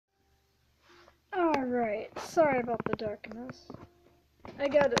Alright, sorry about the darkness. I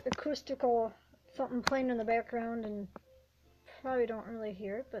got acoustical something playing in the background and probably don't really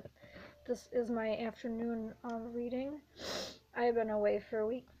hear it, but this is my afternoon reading. I've been away for a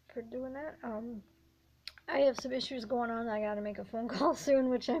week for doing that. I have some issues going on. I gotta make a phone call soon,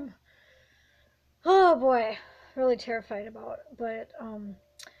 which I'm, oh boy, really terrified about. But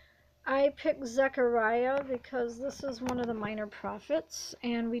I picked Zechariah because this is one of the minor prophets,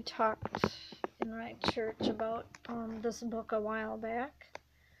 and we talked in my church about this book a while back.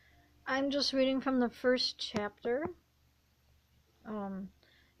 I'm just reading from the first chapter.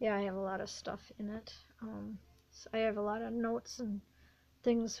 Yeah, I have a lot of stuff in it. So I have a lot of notes and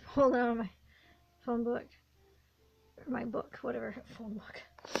things pulled out of my phone book. Or my book, whatever, phone book.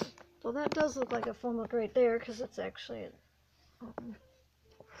 Well, that does look like a phone book right there, because it's actually a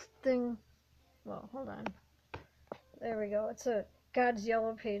thing. Well, hold on. There we go. It's a God's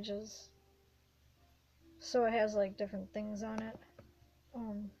Yellow Pages. So it has like different things on it.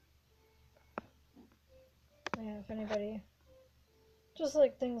 Yeah, if anybody, just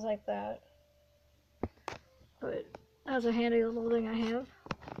like things like that. But that's a handy little thing I have.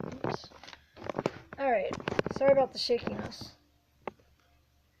 Oops. Alright, sorry about the shakiness.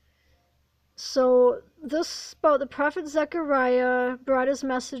 So this about the prophet Zechariah brought his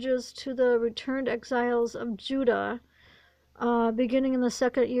messages to the returned exiles of Judah, beginning in the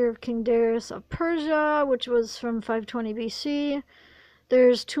second year of King Darius of Persia, which was from 520 BC.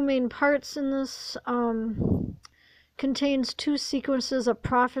 There's two main parts in this. Contains two sequences of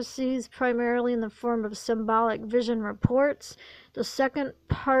prophecies, primarily in the form of symbolic vision reports. The second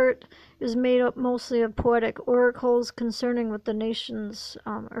part is made up mostly of poetic oracles concerned with the nation's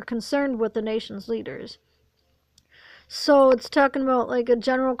leaders. So it's talking about like a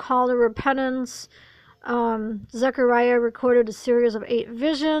general call to repentance. Zechariah recorded a series of 8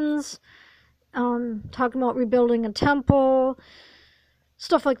 visions, talking about rebuilding a temple,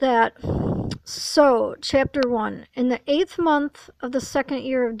 stuff like that. So, chapter 1. In the 8th month of the second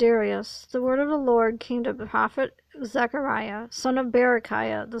year of Darius, the word of the Lord came to the prophet Zechariah, son of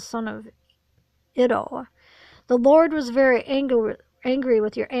Berechiah, the son of Iddo. The Lord was very angry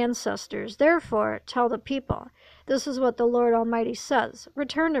with your ancestors. Therefore, tell the people, this is what the Lord Almighty says.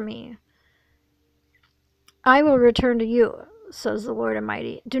 Return to me. I will return to you, says the Lord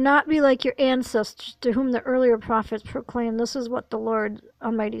Almighty. Do not be like your ancestors, to whom the earlier prophets proclaimed, this is what the Lord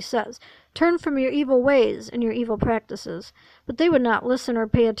Almighty says. Turn from your evil ways and your evil practices. But they would not listen or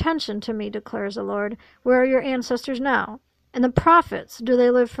pay attention to me, declares the Lord. Where are your ancestors now? And the prophets, do they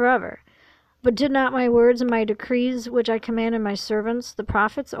live forever? But did not my words and my decrees, which I commanded my servants, the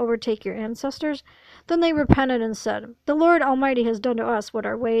prophets, overtake your ancestors? Then they repented and said, the Lord Almighty has done to us what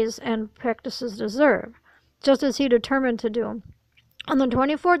our ways and practices deserve, just as he determined to do. On the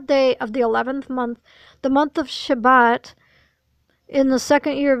 24th day of the 11th month, the month of Shebat, in the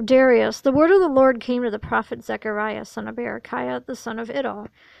second year of Darius, the word of the Lord came to the prophet Zechariah, son of Berechiah, the son of Iddo.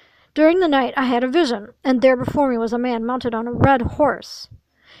 During the night I had a vision, and there before me was a man mounted on a red horse.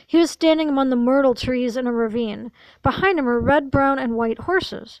 He was standing among the myrtle trees in a ravine. Behind him were red, brown, and white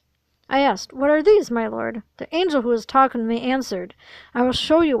horses. I asked, what are these, my lord? The angel who was talking to me answered, I will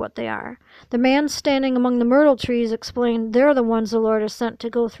show you what they are. The man standing among the myrtle trees explained, they're the ones the Lord has sent to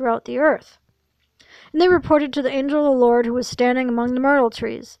go throughout the earth. And they reported to the angel of the Lord who was standing among the myrtle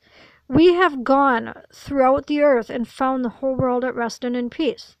trees, we have gone throughout the earth and found the whole world at rest and in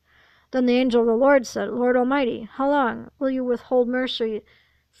peace. Then the angel of the Lord said, Lord Almighty, how long will you withhold mercy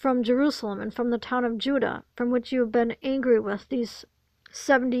from Jerusalem and from the town of Judah, from which you have been angry with these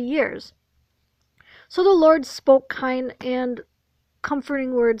 70 years? So the Lord spoke kind and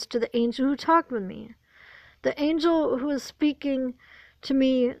comforting words to the angel who talked with me. The angel who was speaking to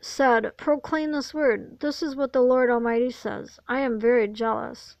me said, proclaim this word. This is what the Lord Almighty says. I am very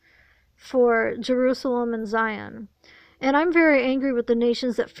jealous for Jerusalem and Zion, and I'm very angry with the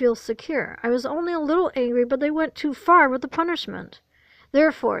nations that feel secure. I was only a little angry, but they went too far with the punishment.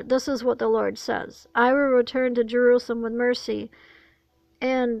 Therefore, this is what the Lord says. I will return to Jerusalem with mercy,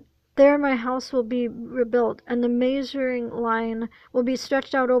 and there my house will be rebuilt, and the measuring line will be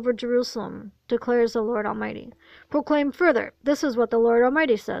stretched out over Jerusalem, declares the Lord Almighty. Proclaim further, this is what the Lord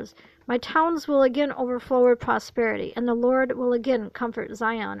Almighty says. My towns will again overflow with prosperity, and the Lord will again comfort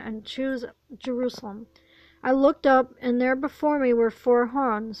Zion and choose Jerusalem. I looked up, and there before me were 4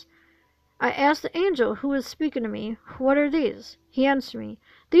 horns. I asked the angel who was speaking to me, what are these? He answered me,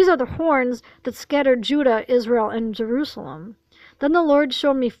 these are the horns that scattered Judah, Israel, and Jerusalem. Then the Lord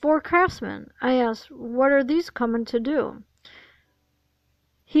showed me 4 craftsmen. I asked, what are these coming to do?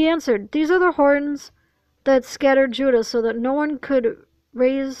 He answered, these are the horns that scattered Judah so that no one could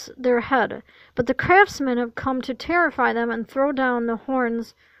raise their head. But the craftsmen have come to terrify them and throw down the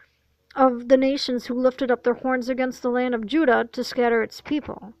horns of the nations who lifted up their horns against the land of Judah to scatter its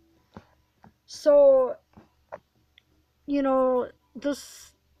people. So, you know,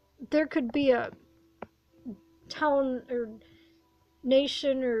 there could be a town or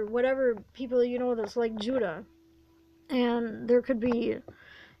nation or whatever people, that's like Judah. And there could be,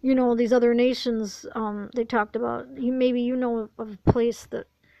 these other nations they talked about. Maybe of a place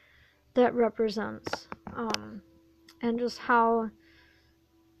that represents. And just how,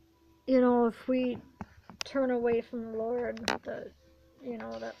 if we turn away from the Lord,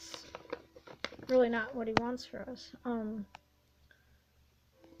 that's really not what he wants for us.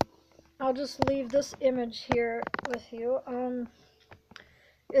 I'll just leave this image here with you.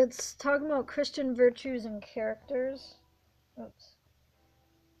 It's talking about Christian virtues and characters. Oops.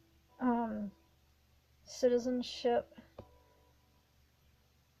 Citizenship.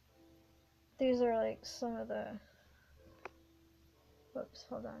 These are like some of the... Whoops,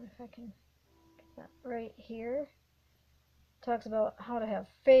 hold on if I can get that right here. Talks about how to have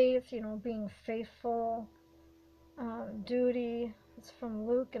faith, being faithful. Duty. It's from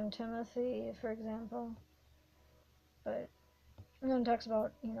Luke and Timothy, for example. But and then it talks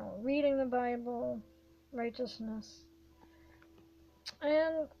about, reading the Bible, righteousness.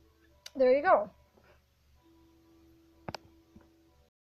 And there you go.